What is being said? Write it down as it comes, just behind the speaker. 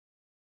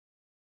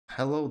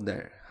Hello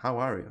there, how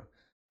are you?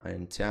 I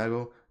am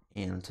Thiago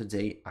and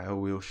today I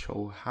will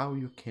show how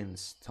you can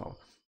install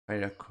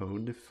Fira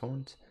Code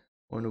font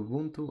on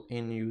Ubuntu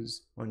and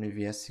use on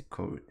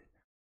VSCode.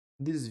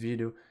 This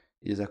video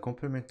is a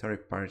complementary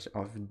part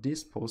of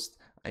this post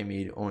I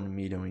made on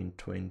Medium in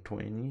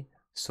 2020,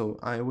 so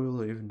I will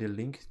leave the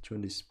link to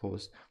this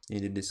post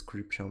in the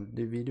description of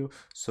the video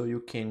so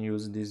you can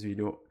use this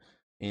video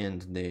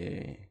and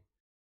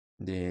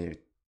the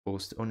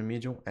post on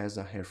Medium as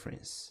a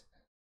reference.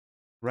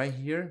 Right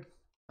here,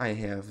 I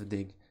have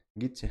the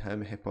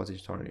GitHub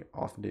repository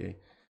of the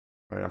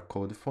Fira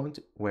Code font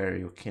where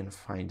you can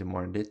find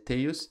more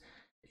details.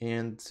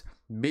 And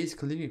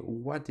basically,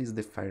 what is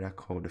the Fira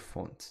Code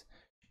font?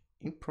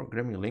 In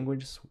programming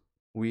languages,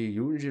 we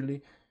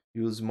usually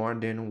use more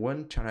than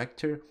one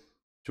character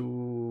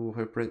to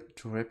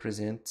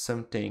represent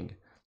something.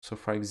 So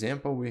for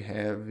example, we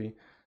have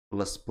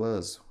plus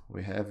plus,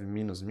 we have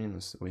minus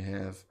minus, we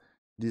have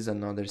these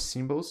and other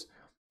symbols.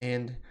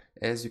 And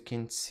as you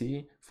can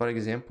see, for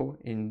example,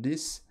 in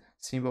this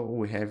symbol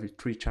we have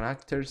 3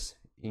 characters,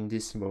 in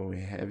this symbol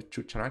we have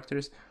 2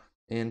 characters,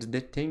 and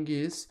the thing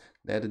is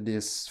that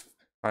this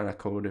Fira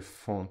Code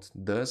font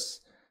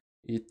does,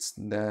 it's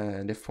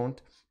the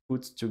font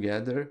puts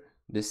together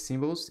the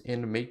symbols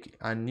and make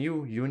a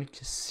new unique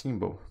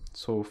symbol.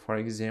 So for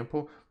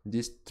example,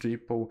 this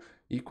triple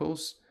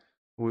equals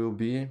will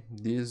be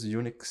this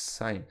unique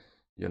sign,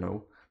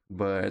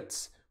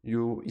 but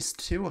you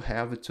still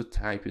have to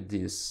type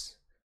these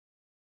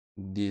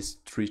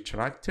 3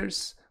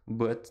 characters,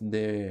 but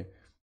the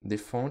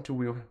font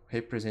will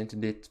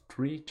represent the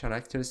 3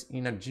 characters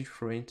in a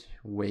different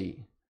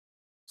way.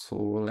 So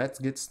let's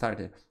get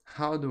started.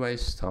 How do I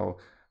install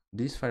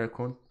this Fira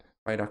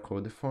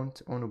Code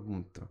font on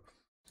Ubuntu?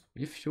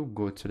 If you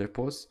go to the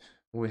post,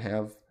 you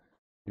have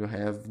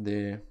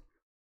the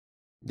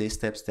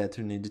steps that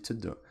you need to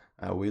do.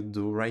 I will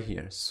do right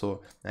here.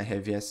 So I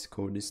have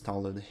VSCode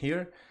installed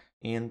here,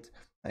 and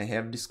I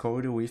have this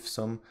code with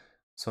some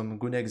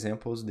good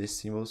examples, the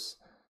symbols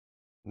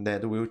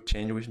that will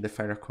change with the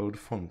Fira Code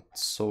font.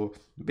 So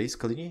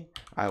basically,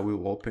 I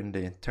will open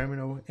the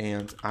terminal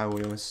and I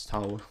will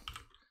install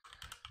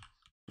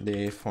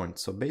the font.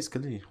 So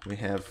basically, we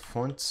have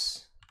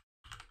fonts,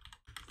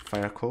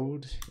 Fira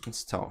Code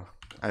install.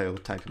 I will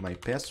type my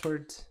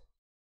password.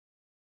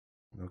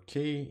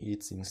 Okay,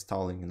 it's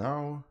installing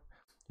now.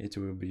 It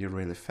will be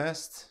really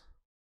fast.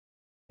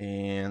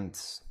 And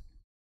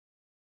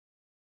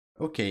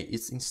okay,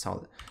 it's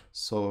installed.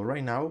 So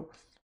right now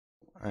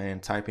I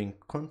am typing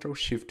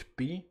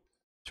Ctrl+Shift+P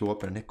to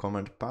open the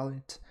command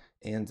palette,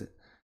 and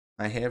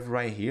I have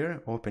right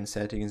here open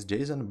settings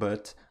JSON,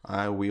 but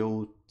I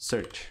will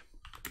search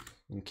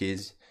in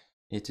case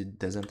it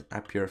doesn't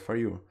appear for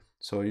you.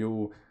 So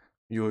you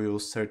will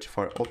search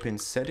for open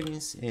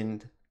settings,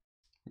 and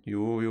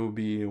you will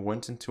be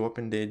wanting to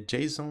open the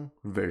JSON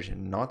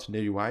version, not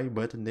the UI,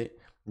 but the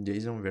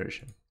JSON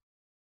version.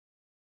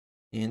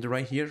 And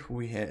right here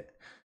we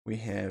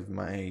have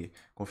my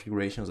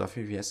configurations of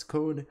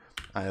VSCode.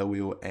 I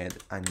will add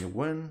a new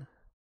one.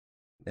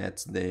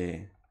 That's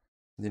the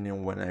new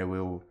one I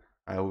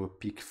will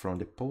pick from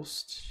the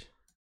post.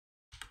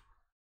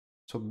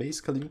 So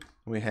basically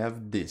we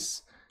have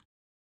this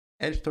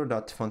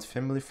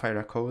editor.fontFamily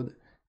Fira Code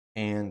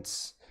and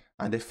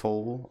a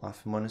default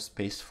of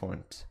monospaced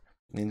font.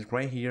 And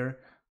right here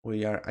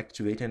we are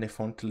activating the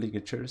font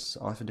ligatures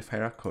of the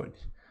Fira Code.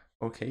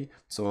 Okay,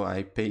 so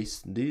I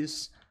paste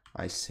this,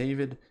 I save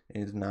it,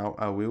 and now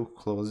I will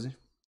close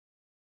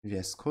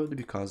VSCode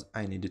because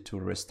I needed to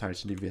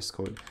restart the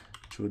VSCode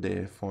to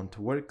the font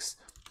works.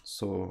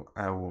 So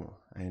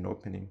I'm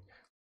opening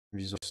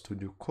Visual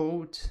Studio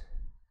Code.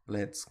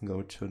 Let's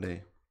go to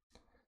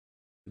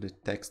the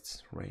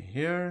text right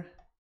here.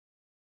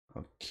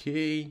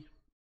 Okay.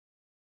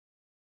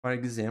 For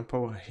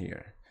example,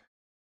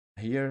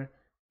 here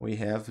we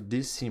have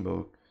this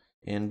symbol,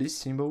 and this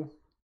symbol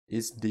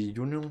is the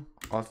union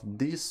of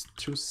these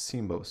 2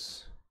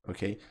 symbols.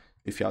 Okay,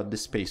 without the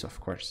space, of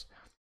course.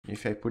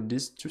 If I put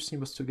these 2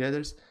 symbols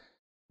together,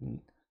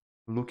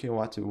 look at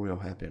what will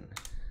happen.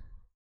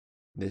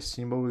 The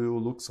symbol will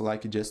look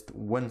like just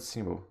one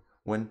symbol,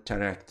 one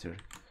character.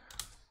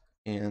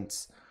 And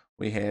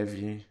we have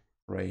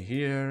right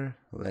here,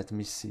 let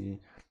me see,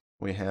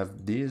 we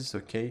have this,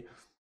 okay,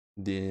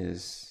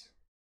 these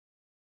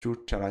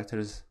 2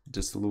 characters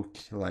just look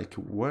like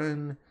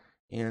one,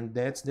 and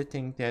that's the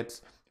thing that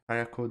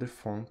Fira Code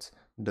font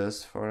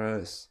does for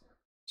us.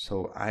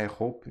 So I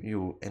hope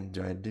you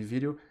enjoyed the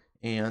video,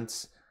 and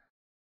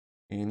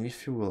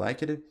if you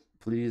liked it,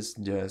 please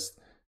just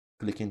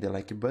click in the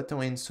like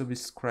button and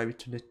subscribe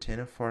to the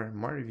channel for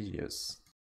more videos.